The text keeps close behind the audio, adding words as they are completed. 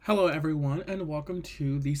Hello, everyone, and welcome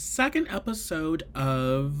to the second episode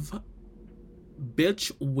of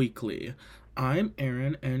Bitch Weekly. I'm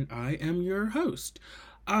Aaron, and I am your host.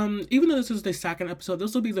 Even though this is the second episode,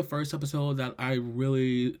 this will be the first episode that I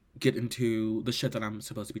really get into the shit that I'm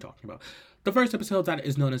supposed to be talking about. The first episode that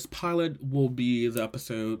is known as Pilot will be the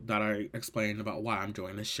episode that I explain about why I'm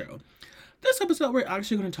doing this show. This episode, we're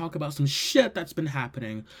actually going to talk about some shit that's been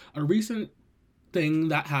happening. A recent thing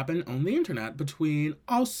that happened on the internet between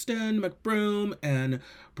Austin McBroom and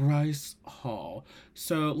Bryce Hall.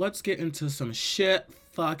 So let's get into some shit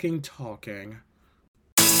fucking talking.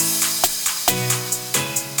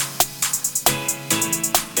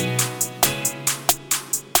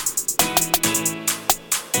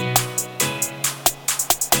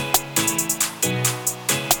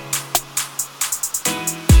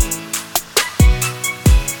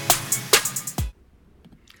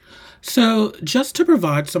 So, just to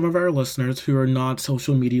provide some of our listeners who are not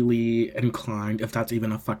social medially inclined, if that's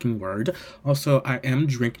even a fucking word, also, I am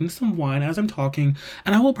drinking some wine as I'm talking,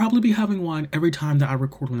 and I will probably be having wine every time that I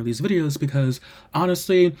record one of these videos because,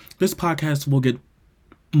 honestly, this podcast will get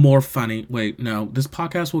more funny. This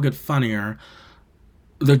podcast will get funnier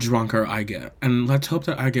the drunker I get. And let's hope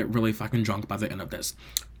that I get really fucking drunk by the end of this.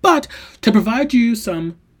 But, to provide you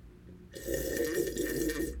some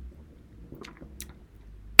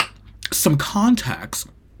context,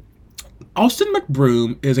 Austin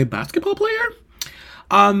McBroom is a basketball player,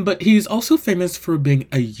 but he's also famous for being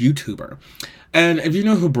a YouTuber. And if you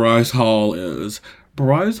know who Bryce Hall is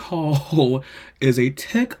a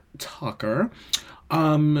TikToker.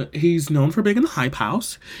 He's known for being in the Hype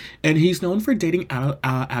House, and he's known for dating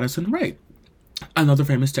Addison Rae, another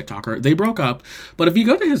famous TikToker. They broke up, but if you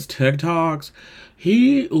go to his TikToks,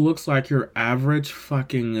 he looks like your average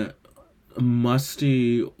fucking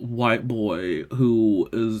musty white boy who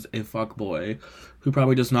is a fuck boy who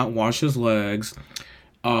probably does not wash his legs.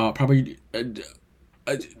 He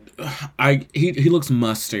looks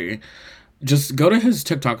musty. Just go to his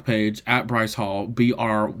TikTok page at Bryce Hall,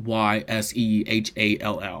 BRYSEHALL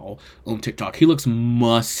on TikTok. He looks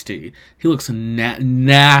musty. He looks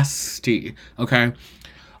nasty. Okay.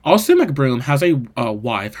 Austin McBroom has a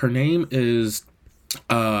wife. Her name is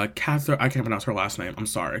Catherine. I can't pronounce her last name. I'm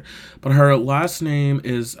sorry, but her last name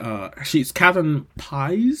is she's Catherine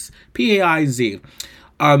Paiz, Paiz.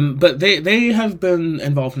 But they have been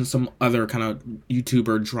involved in some other kind of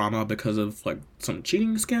YouTuber drama because of like some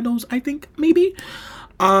cheating scandals, I think, maybe.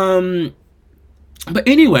 But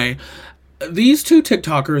anyway, these two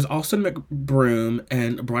TikTokers, Austin McBroom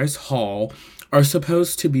and Bryce Hall, are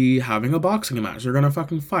supposed to be having a boxing match. They're gonna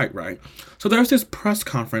fucking fight, right? So there's this press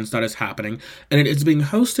conference that is happening, and it is being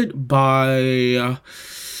hosted by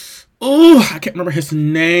I can't remember his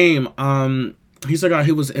name. He's the guy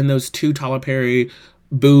who was in those two Tyler Perry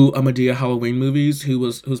Boo Amadea Halloween movies,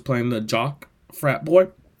 who's playing the jock frat boy.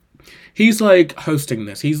 He's like hosting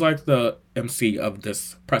this. He's like the MC of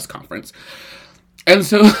this press conference. And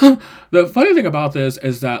so the funny thing about this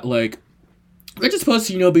is that like they're just supposed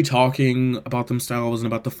to, be talking about themselves and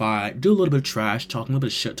about the fight, do a little bit of trash talking, a little bit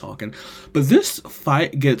of shit talking. But this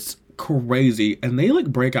fight gets crazy, and they,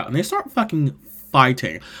 like, break out, and they start fucking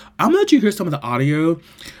fighting. I'm gonna let you hear some of the audio,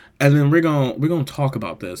 and then we're gonna talk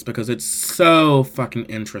about this, because it's so fucking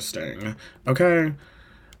interesting. Okay?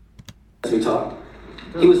 We talked.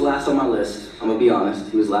 He was last on my list. I'm gonna be honest.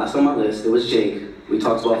 He was last on my list. It was Jake. We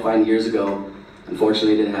talked about fighting years ago.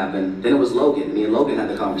 Unfortunately, it didn't happen. Then it was Logan. Me and Logan had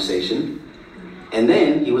the conversation. And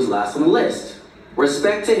then he was last on the list.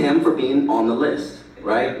 Respect to him for being on the list,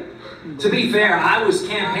 right? To be fair, I was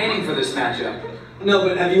campaigning for this matchup. No,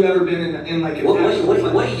 but have you ever been in like a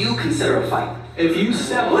what do you consider a fight? If you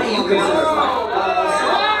step What do you consider a fight?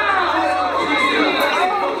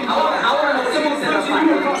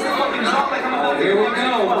 Here we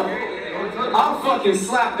go. I'll fucking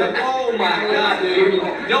slap the. Oh my god, dude.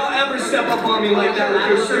 Don't ever step up on me like that with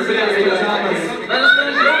your stupid ass pajamas.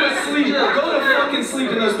 Go to sleep. Go to fucking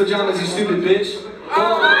sleep in those pajamas, you stupid bitch.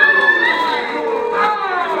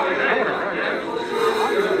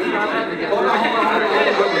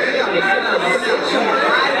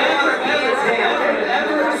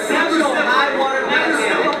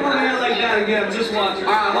 Again, just watch it.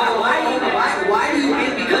 Why do you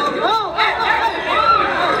think because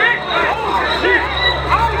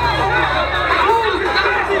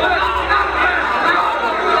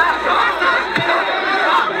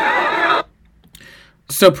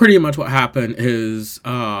So pretty much what happened is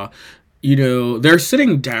you know, they're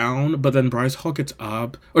sitting down, but then Bryce Hall gets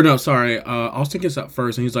up. Or no, sorry, Austin gets up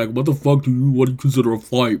first, and he's like, what do you consider a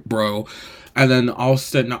fight, bro? And then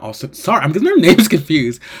sorry, I'm getting their names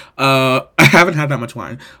confused. I haven't had that much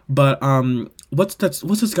wine. But, what's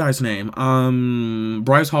this guy's name?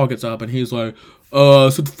 Bryce Hall gets up, and he's like,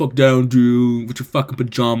 sit the fuck down, dude, with your fucking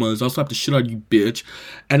pajamas. I'll slap the shit out of you, bitch.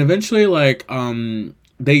 And eventually, like,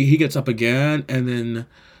 he gets up again, and then,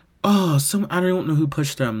 I don't know who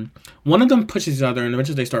pushed them. One of them pushes the other, and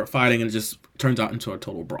eventually they start fighting, and it just turns out into a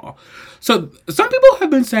total brawl. So some people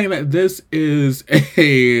have been saying that this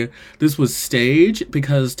was staged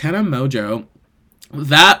because Tana Mongeau,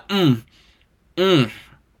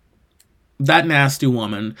 that nasty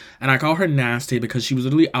woman, and I call her nasty because she was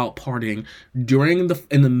literally out partying in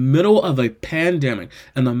the middle of a pandemic,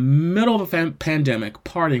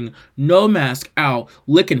 partying, no mask, out,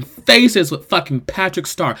 licking faces with fucking Patrick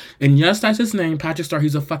Star. And yes, that's his name, Patrick Star.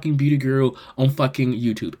 He's a fucking beauty guru on fucking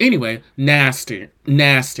YouTube. Anyway, nasty,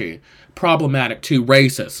 problematic too,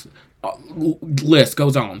 racist. List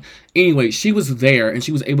goes on. Anyway, she was there, and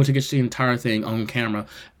she was able to get the entire thing on camera,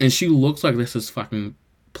 and she looks like this is fucking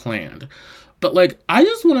planned. But like, I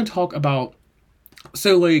just want to talk about,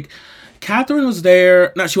 so like, Catherine was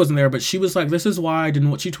there, she wasn't there, but she was like, this is why she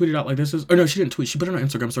tweeted out like, she didn't tweet, she put it on her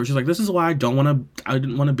Instagram story, she's like, this is why I didn't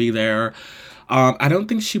want to be there. I don't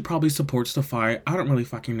think she probably supports the fight. I don't really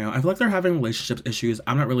fucking know. I feel like they're having relationship issues.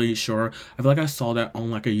 I'm not really sure. I feel like I saw that on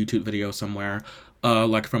like a YouTube video somewhere,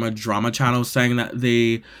 like from a drama channel saying that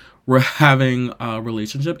they were having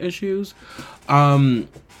relationship issues. I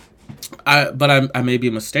may be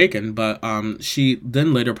mistaken, but she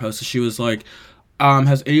then later posted, she was like,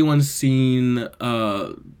 has anyone seen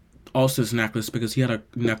Austin's necklace, because he had a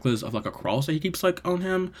necklace of like a cross that he keeps like on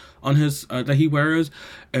his that he wears,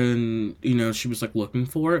 and you know, she was like looking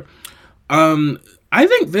for it. I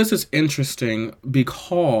think this is interesting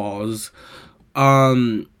because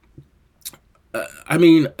I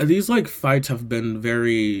mean, these like fights have been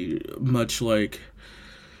very much like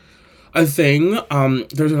a thing.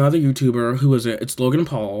 There's another YouTuber, who is it? It's Logan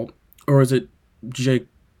Paul, or is it Jake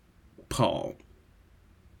Paul?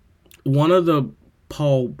 One of the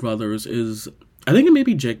Paul brothers is, I think it may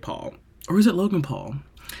be Jake Paul, or is it Logan Paul?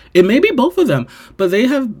 It may be both of them, but they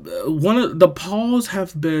have, one of the Pauls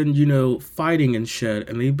have been, you know, fighting and shit,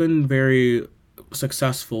 and they've been very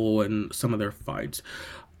successful in some of their fights.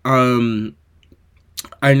 I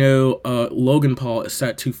know Logan Paul is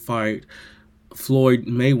set to fight Floyd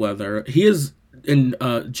Mayweather. He is, and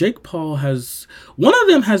Jake Paul one of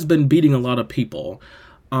them has been beating a lot of people.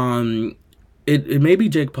 It may be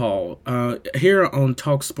Jake Paul. Here on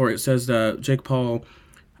TalkSport, it says that Jake Paul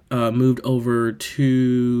moved over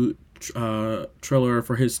to Triller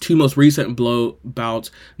for his two most recent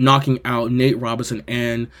bouts, knocking out Nate Robinson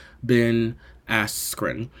and Ben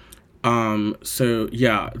Askren. So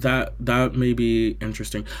yeah, that may be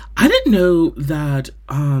interesting. I didn't know that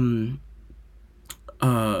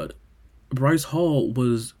Bryce Hall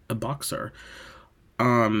was a boxer.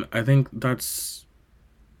 I think that's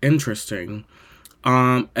interesting.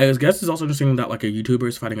 I guess it's also interesting that like a YouTuber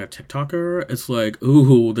is fighting a TikToker. It's like,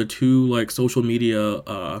 ooh, the two like social media,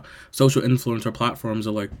 social influencer platforms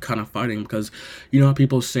are like kind of fighting, because you know how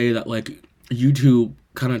people say that like YouTube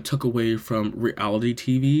kind of took away from reality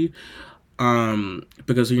TV.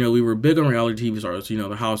 Because, you know, we were big on reality TV stars, you know,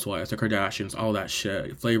 the Housewives, the Kardashians, all that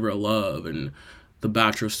shit, Flavor of Love, and The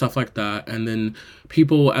Bachelor, stuff like that. And then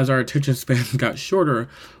people, as our attention spans got shorter,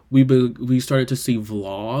 we started to see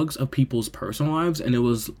vlogs of people's personal lives, and it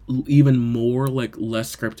was even more like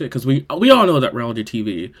less scripted, because we all know that reality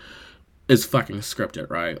TV is fucking scripted,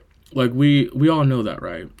 right? Like we all know that,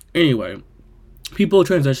 right? Anyway, people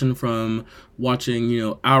transition from watching, you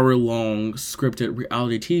know, hour-long scripted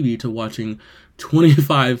reality TV to watching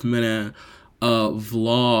 25-minute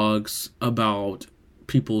vlogs about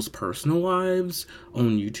people's personal lives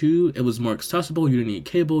on YouTube. It was more accessible. You didn't need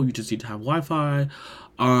cable. You just need to have Wi-Fi.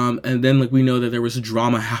 And then, like, we know that there was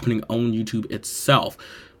drama happening on YouTube itself.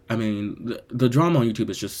 I mean, the drama on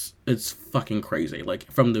YouTube is just, it's fucking crazy.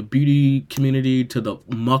 Like, from the beauty community to the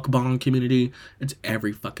mukbang community, it's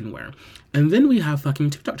every fucking where. And then we have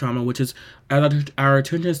fucking TikTok drama, which is, as our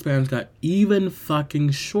attention spans got even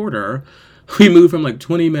fucking shorter, we moved from, like,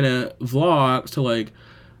 20-minute vlogs to, like,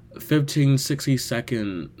 15,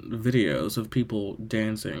 60-second videos of people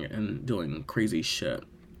dancing and doing crazy shit.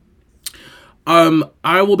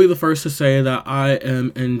 I will be the first to say that I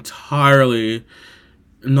am entirely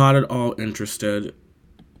not at all interested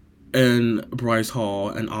in Bryce Hall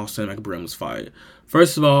and Austin McBroom's fight.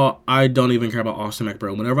 First of all, I don't even care about Austin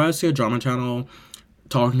McBroom. Whenever I see a drama channel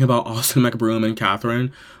talking about Austin McBroom and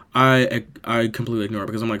Catherine, I completely ignore it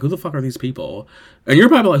because I'm like, who the fuck are these people? And you're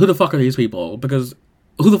probably like, who the fuck are these people? Because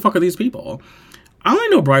who the fuck are these people? I only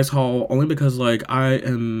know Bryce Hall only because like I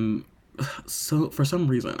am so for some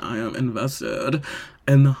reason I am invested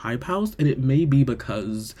in the Hype House, and it may be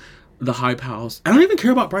because the Hype House. I don't even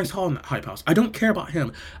care about Bryce Hall in the Hype House. I don't care about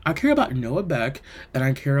him. I care about Noah Beck, and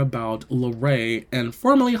I care about Lorray, and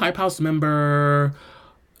formerly Hype House member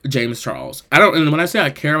James Charles. I don't, and when I say I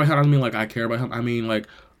care about him, I don't mean like I care about him. I mean like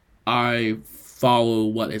I follow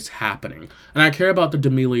what is happening, and I care about the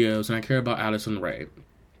D'Amelios, and I care about Addison Rae.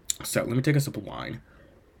 So let me take a sip of wine.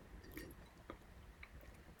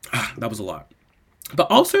 That was a lot, but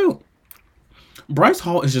also Bryce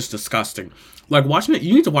Hall is just disgusting. Like, watching it,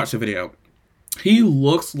 you need to watch the video. He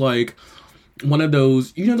looks like one of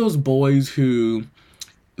those, you know, those boys who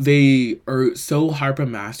they are so hyper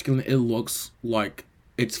masculine, it looks like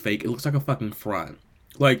it's fake. It looks like a fucking front.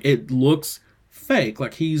 Like, it looks fake.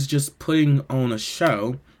 Like, he's just putting on a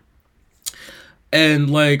show. And,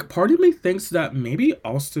 like, part of me thinks that maybe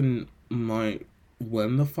Austin might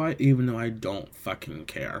win the fight, even though I don't fucking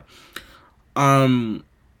care.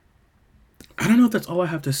 I don't know if that's all I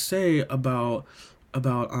have to say about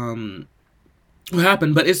what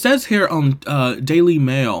happened, but it says here on Daily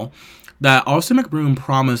Mail that Austin McBroom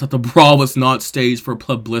promised that the brawl was not staged for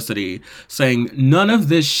publicity, saying none of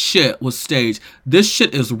this shit was staged. This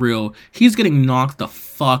shit is real. He's getting knocked the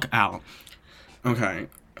fuck out. Okay,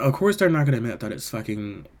 of course they're not gonna admit that it's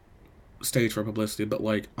fucking staged for publicity, but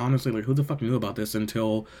like honestly, like who the fuck knew about this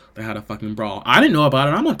until they had a fucking brawl? I didn't know about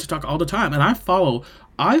it. I'm on TikTok all the time, and I follow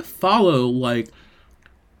like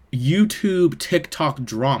YouTube TikTok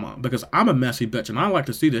drama because I'm a messy bitch and I like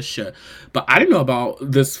to see this shit. But I didn't know about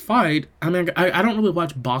this fight. I mean, I don't really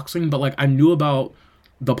watch boxing, but like I knew about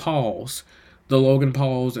the Pauls, the Logan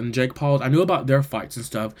Pauls and Jake Pauls. I knew about their fights and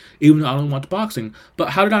stuff, even though I don't watch boxing. But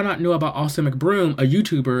how did I not know about Austin McBroom, a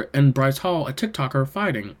YouTuber, and Bryce Hall, a TikToker,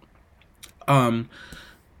 fighting?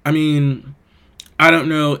 I mean, I don't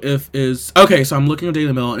know if is okay. So I'm looking at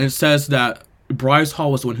Daily Mail and it says that Bryce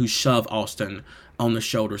Hall was the one who shoved Austin on the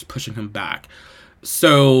shoulders, pushing him back.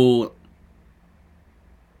 So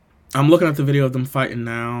I'm looking at the video of them fighting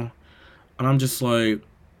now, and I'm just like,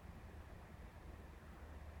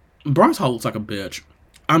 Bryce Hall looks like a bitch.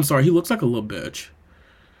 I'm sorry, he looks like a little bitch.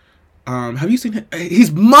 Have you seen him?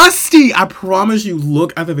 He's musty. I promise you.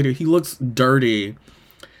 Look at the video. He looks dirty,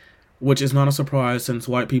 which is not a surprise since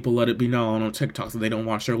white people let it be known on TikTok that they don't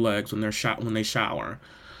wash their legs when they shower.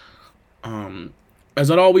 Is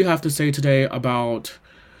that all we have to say today about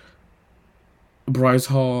Bryce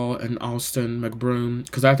Hall and Austin McBroom?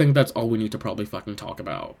 Because I think that's all we need to probably fucking talk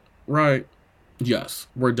about. Right? Yes,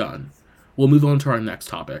 we're done. We'll move on to our next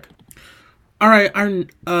topic. Alright,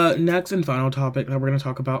 our next and final topic that we're going to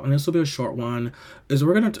talk about, and this will be a short one, is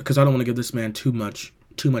we're going to, because I don't want to give this man too much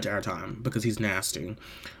airtime because he's nasty.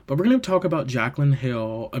 But we're going to talk about Jaclyn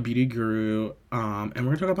Hill, a beauty guru, and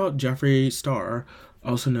we're going to talk about Jeffree Star,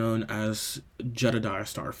 also known as Jedediah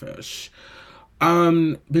Starfish.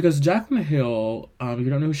 Because Jaclyn Hill, you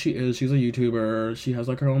don't know who she is, she's a YouTuber, she has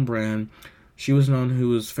like her own brand. She was known who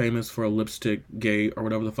was famous for a lipstick gate or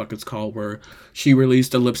whatever the fuck it's called, where she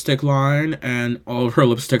released a lipstick line and all of her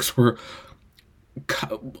lipsticks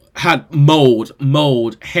had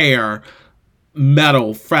mold, hair,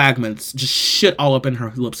 metal, fragments, just shit all up in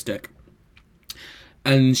her lipstick.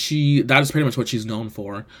 And that is pretty much what she's known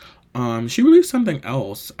for. She released something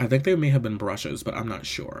else. I think they may have been brushes, but I'm not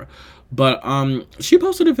sure. But she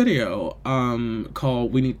posted a video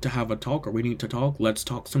called We Need to Have a Talk, or We Need to Talk, Let's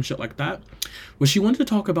Talk, some shit like that, where she wanted to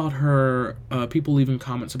talk about her people leaving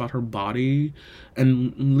comments about her body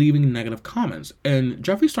and leaving negative comments. And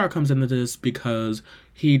Jeffree Star comes into this because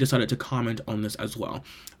he decided to comment on this as well.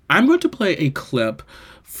 I'm going to play a clip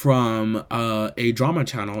from a drama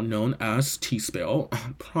channel known as T-Spill,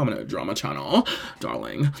 prominent drama channel,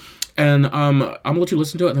 darling. And I'm gonna let you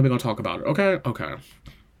listen to it, and then we're gonna talk about it. Okay.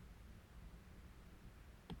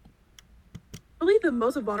 Really the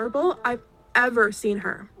most vulnerable I've ever seen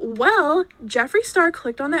her. Well, Jeffree Star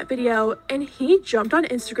clicked on that video, and he jumped on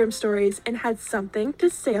Instagram stories and had something to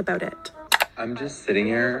say about it. I'm just sitting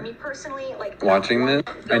here watching this.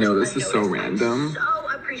 I know this is so random.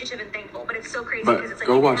 Appreciative and thankful, but it's so crazy. But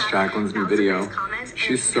go watch Jaclyn's new video.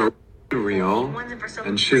 She's so real,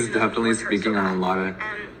 and she's definitely speaking on a lot of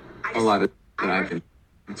that I've been.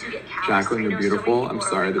 Jaclyn, you're beautiful. I'm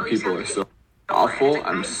sorry that people are so awful.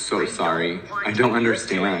 I'm so sorry. I don't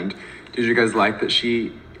understand. Did you guys like that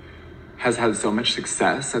she has had so much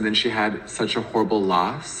success and then she had such a horrible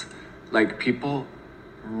loss? Like, people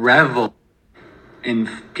revel in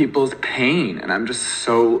people's pain, and I'm just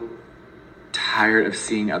so tired tired of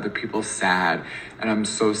seeing other people sad. And I'm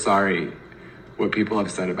so sorry what people have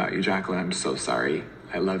said about you, Jacqueline. I'm so sorry.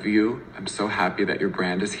 I love you. I'm so happy that your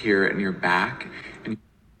brand is here and you're back. And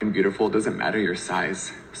you're beautiful. It doesn't matter your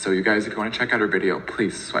size. So you guys, if you want to check out her video,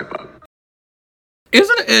 please swipe up.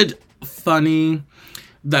 Isn't it funny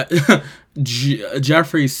that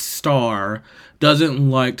Jeffree Star doesn't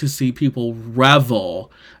like to see people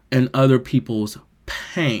revel in other people's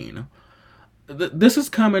pain? This is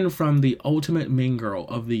coming from the ultimate mean girl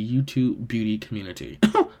of the YouTube beauty community.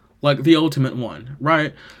 Like the ultimate one,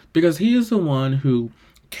 right? Because he is the one who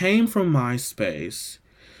came from MySpace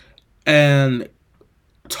and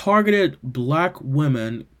targeted Black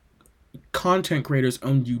women, content creators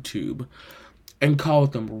on YouTube, and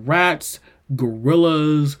called them rats,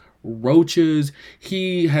 gorillas, roaches.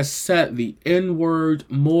 He has said the N-word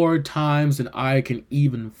more times than I can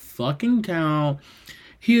even fucking count.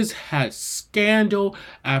 He has had scandal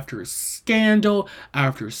after scandal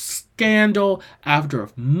after scandal after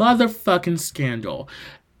motherfucking scandal.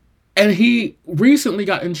 And he recently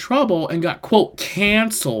got in trouble and got, quote,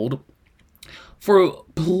 canceled for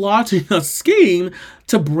plotting a scheme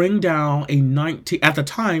to bring down a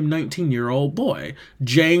 19-year-old boy,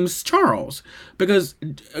 James Charles. Because,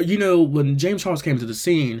 you know, when James Charles came to the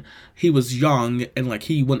scene, he was young and, like,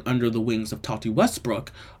 he went under the wings of Tati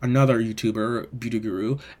Westbrook, another YouTuber, beauty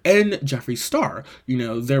guru, and Jeffree Star. You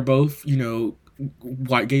know, they're both, you know,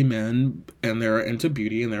 white gay men, and they're into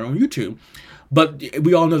beauty, and they're on YouTube. But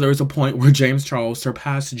we all know there was a point where James Charles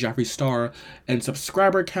surpassed Jeffree Star in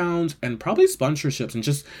subscriber counts and probably sponsorships and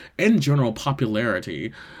just in general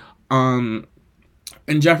popularity. And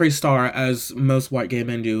Jeffree Star, as most white gay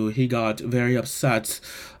men do, he got very upset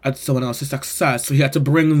at someone else's success, so he had to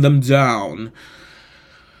bring them down.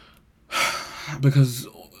 Because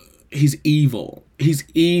he's evil. He's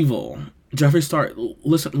evil. Jeffree Star,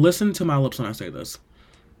 listen to my lips when I say this.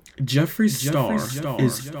 Jeffree Star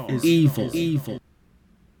is evil.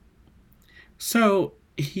 So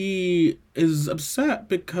he is upset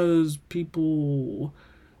because people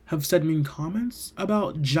have said mean comments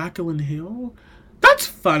about Jacqueline Hill. That's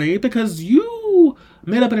funny because you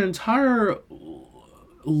made up an entire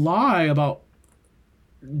lie about...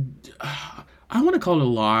 I want to call it a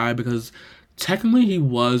lie because technically he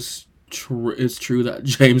was... It's true that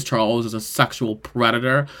James Charles is a sexual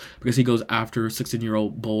predator because he goes after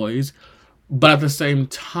 16-year-old boys. But at the same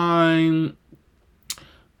time,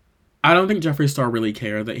 I don't think Jeffree Star really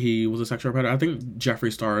cared that he was a sexual predator. I think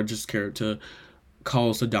Jeffree Star just cared to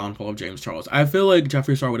cause the downfall of James Charles. I feel like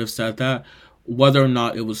Jeffree Star would have said that whether or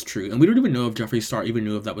not it was true. And we don't even know if Jeffree Star even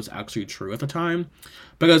knew if that was actually true at the time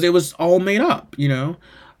because it was all made up, you know?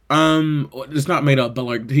 It's not made up, but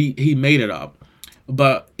like he made it up.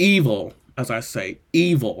 But evil, as I say,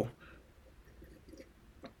 evil.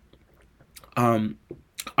 I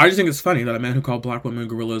just think it's funny that a man who called Black women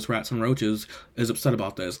gorillas, rats, and roaches is upset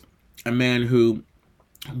about this. A man who,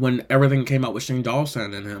 when everything came out with Shane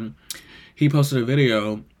Dawson and him, he posted a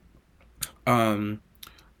video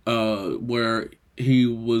where he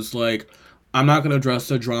was like, I'm not going to address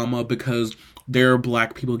the drama because there are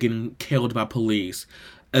Black people getting killed by police.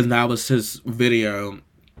 And that was his video.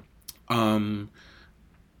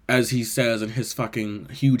 As he says in his fucking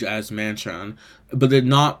huge-ass mansion, but did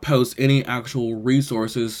not post any actual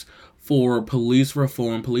resources for police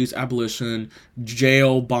reform, police abolition,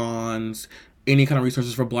 jail bonds, any kind of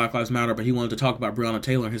resources for Black Lives Matter, but he wanted to talk about Breonna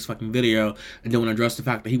Taylor in his fucking video and didn't want to address the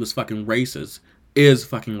fact that he was fucking racist. Is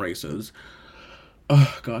fucking racist.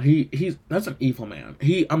 Oh, God, he's that's an evil man.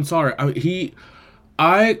 I'm sorry,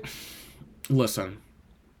 listen.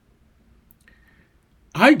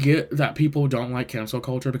 I get that people don't like cancel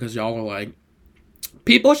culture because y'all are like,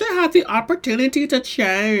 people should have the opportunity to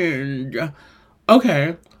change.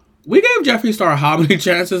 Okay, we gave Jeffree Star how many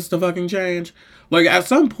chances to fucking change? Like, at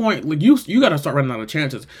some point, like, you gotta start running out of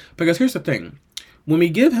chances. Because here's the thing. When we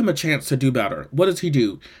give him a chance to do better, what does he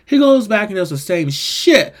do? He goes back and does the same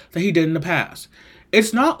shit that he did in the past.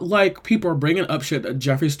 It's not like people are bringing up shit that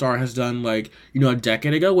Jeffree Star has done, like, you know, a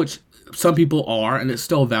decade ago, which some people are, and it's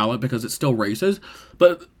still valid because it's still racist.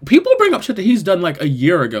 But people bring up shit that he's done like a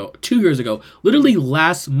year ago, 2 years ago, literally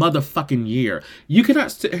last motherfucking year. You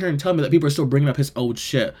cannot sit here and tell me that people are still bringing up his old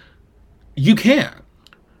shit. You can't.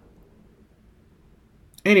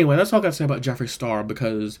 Anyway, that's all I gotta say about Jeffree Star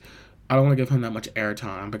because I don't want to give him that much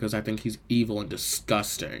airtime because I think he's evil and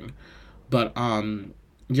disgusting. But,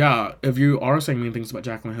 yeah, if you are saying mean things about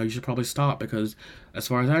Jacqueline Hill, you should probably stop because, as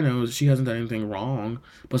far as I know, she hasn't done anything wrong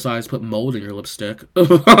besides put mold in your lipstick.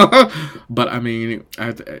 But, I mean,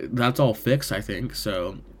 that's all fixed, I think.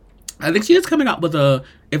 So, I think she is coming out with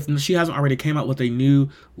if she hasn't already came out with a new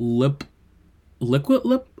lip liquid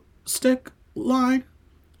lipstick line.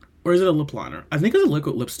 Or is it a lip liner? I think it's a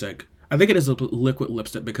liquid lipstick. I think it is a liquid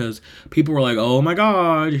lipstick because people were like, oh my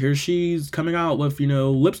god, here she's coming out with,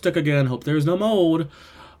 lipstick again. Hope there's no mold.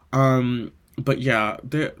 But yeah,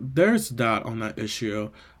 there's that on that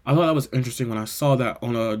issue. I thought that was interesting when I saw that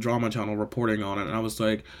on a drama channel reporting on it. And I was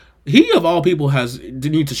like, he of all people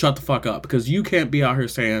need to shut the fuck up because you can't be out here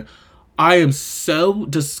saying, I am so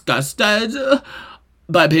disgusted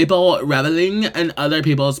by people reveling in other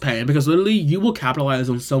people's pain, because literally you will capitalize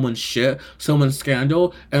on someone's shit, someone's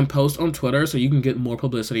scandal, and post on Twitter so you can get more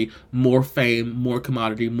publicity, more fame, more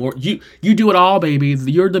commodity, more you do it all, baby.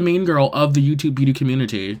 You're the mean girl of the YouTube beauty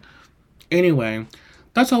community. Anyway,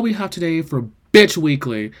 that's all we have today for Bitch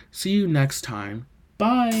Weekly. See you next time.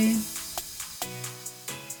 Bye.